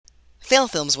Fail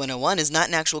Films 101 is not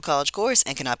an actual college course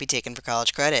and cannot be taken for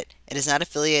college credit. It is not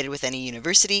affiliated with any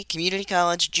university, community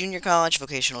college, junior college,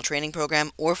 vocational training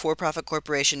program, or for-profit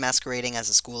corporation masquerading as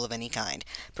a school of any kind.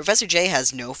 Professor J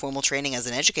has no formal training as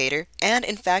an educator, and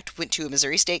in fact went to a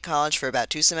Missouri State College for about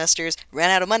 2 semesters, ran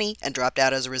out of money, and dropped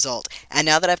out as a result. And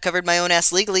now that I've covered my own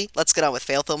ass legally, let's get on with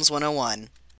Fail Films 101.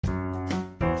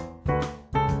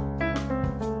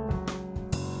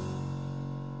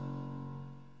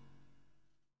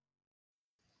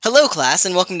 Hello, class,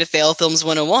 and welcome to Fail Films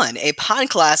 101, a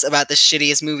podcast about the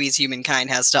shittiest movies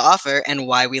humankind has to offer and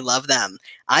why we love them.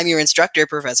 I'm your instructor,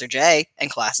 Professor J,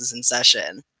 and class is in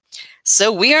session.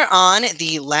 So we are on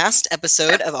the last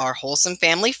episode of our Wholesome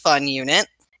Family Fun unit,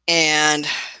 and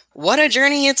what a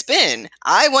journey it's been.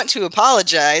 I want to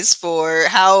apologize for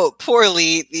how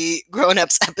poorly the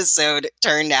grown-ups episode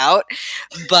turned out,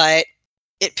 but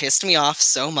it pissed me off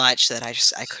so much that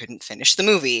I couldn't finish the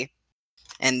movie.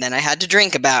 And then I had to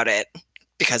drink about it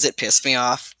because it pissed me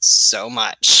off so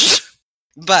much.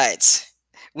 But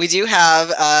we do have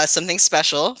something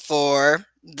special for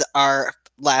our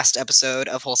last episode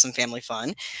of Wholesome Family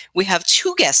Fun. We have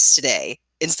 2 guests today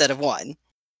instead of 1.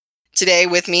 Today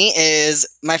with me is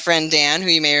my friend Dan, who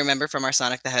you may remember from our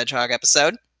Sonic the Hedgehog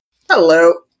episode.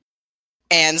 Hello.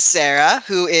 And Sarah,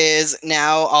 who is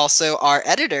now also our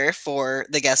editor for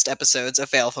the guest episodes of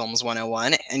Fail Films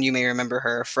 101, and you may remember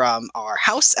her from our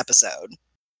House episode.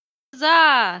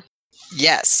 Huzzah!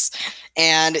 Yes.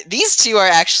 And these 2 are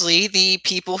actually the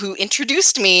people who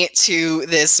introduced me to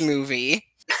this movie.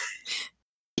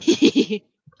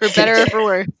 For better or for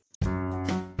worse.